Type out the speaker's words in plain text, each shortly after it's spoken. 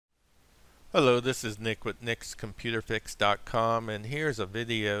Hello, this is Nick with nickscomputerfix.com, and here's a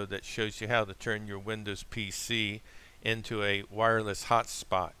video that shows you how to turn your Windows PC into a wireless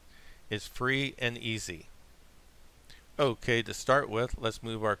hotspot. It's free and easy. Okay, to start with, let's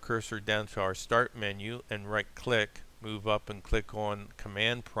move our cursor down to our Start menu and right-click, move up and click on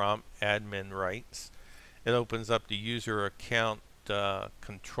Command Prompt Admin Rights. It opens up the User Account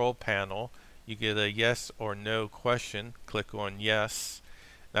Control Panel. You get a yes or no question. Click on Yes.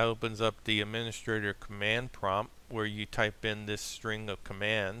 That opens up the administrator command prompt where you type in this string of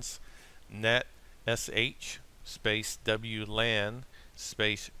commands: net sh space wlan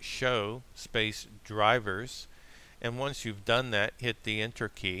space show space drivers. And once you've done that, hit the enter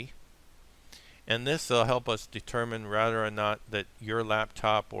key. And this will help us determine whether or not that your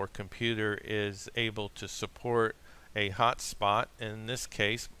laptop or computer is able to support a hotspot. In this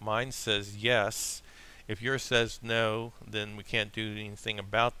case, mine says yes. If yours says no, then we can't do anything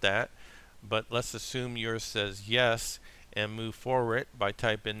about that. But let's assume yours says yes and move forward by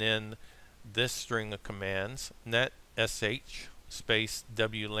typing in this string of commands: net sh space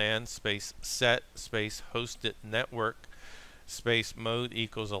wlan space set space hosted network space mode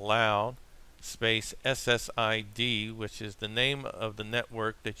equals allowed space ssid, which is the name of the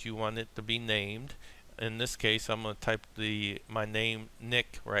network that you want it to be named. In this case, I'm going to type my name,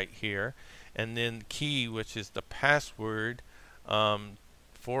 Nick, right here, and then key, which is the password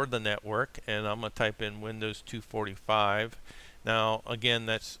for the network, and I'm going to type in Windows 245. Now again,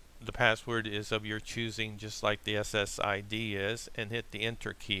 that's the password is of your choosing, just like the SSID is, and hit the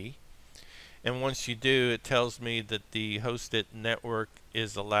enter key. And once you do, it tells me that the hosted network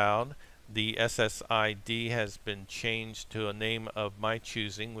is allowed. The SSID has been changed to a name of my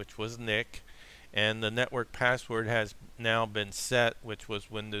choosing, which was Nick, and the network password has now been set, which was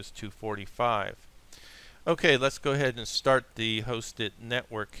Windows 245. Okay, let's go ahead and start the hosted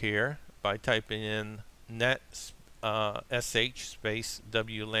network here by typing in net sh space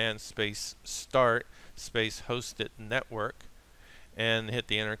wlan space start space hosted network and hit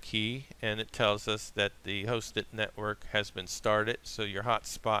the enter key, and it tells us that the hosted network has been started, so your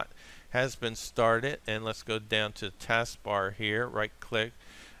hotspot has been started. And let's go down to the taskbar here, right click,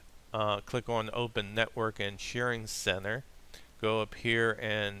 click on Open Network and Sharing Center, go up here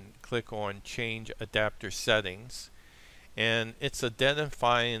and click on Change Adapter Settings, and it's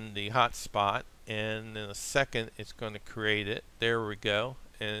identifying the hotspot, and in a second it's going to create it. There we go,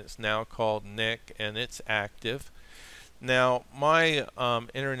 and it's now called Nick and it's active. Now my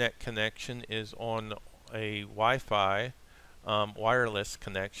internet connection is on a Wi-Fi wireless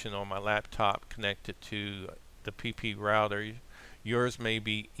connection on my laptop connected to the PP router. Yours may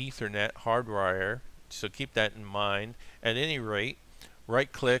be Ethernet hardwire, so keep that in mind. At any rate,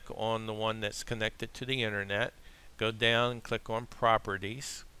 right click on the one that's connected to the internet, go down and click on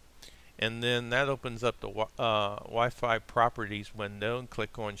Properties, and then that opens up the Wi-Fi Properties window, and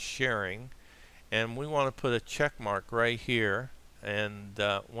click on Sharing, and we want to put a check mark right here. And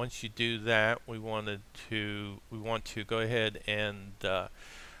once you do that, we want to go ahead and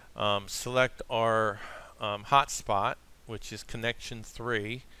select our hotspot, which is connection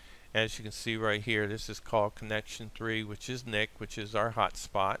 3. As you can see right here, this is called connection 3, which is Nick, which is our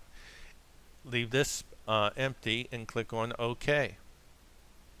hotspot. Leave this empty and click on OK.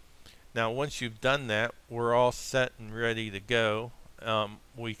 Now once you've done that, we're all set and ready to go.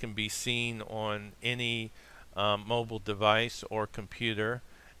 We can be seen on any mobile device or computer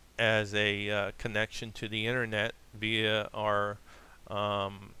as a connection to the internet via our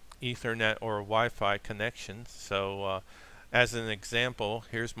Ethernet or Wi-Fi connection. So as an example,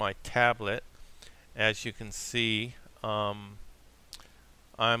 here's my tablet. As you can see, I'm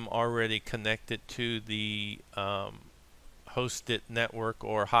already connected to the hosted network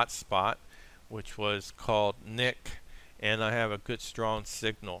or hotspot, which was called Nick, and I have a good strong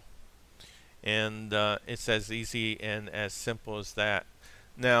signal. And it's as easy and as simple as that.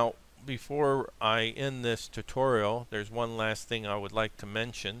 Now, before I end this tutorial, there's one last thing I would like to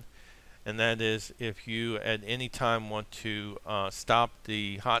mention, and that is if you at any time want to stop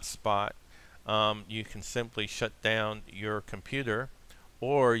the hotspot, you can simply shut down your computer,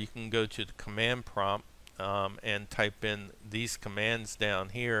 or you can go to the command prompt and type in these commands down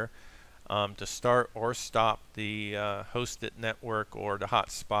here to start or stop the hosted network or the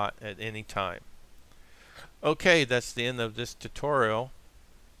hotspot at any time. Okay, that's the end of this tutorial.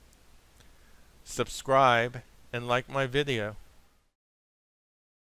 Subscribe and like my video.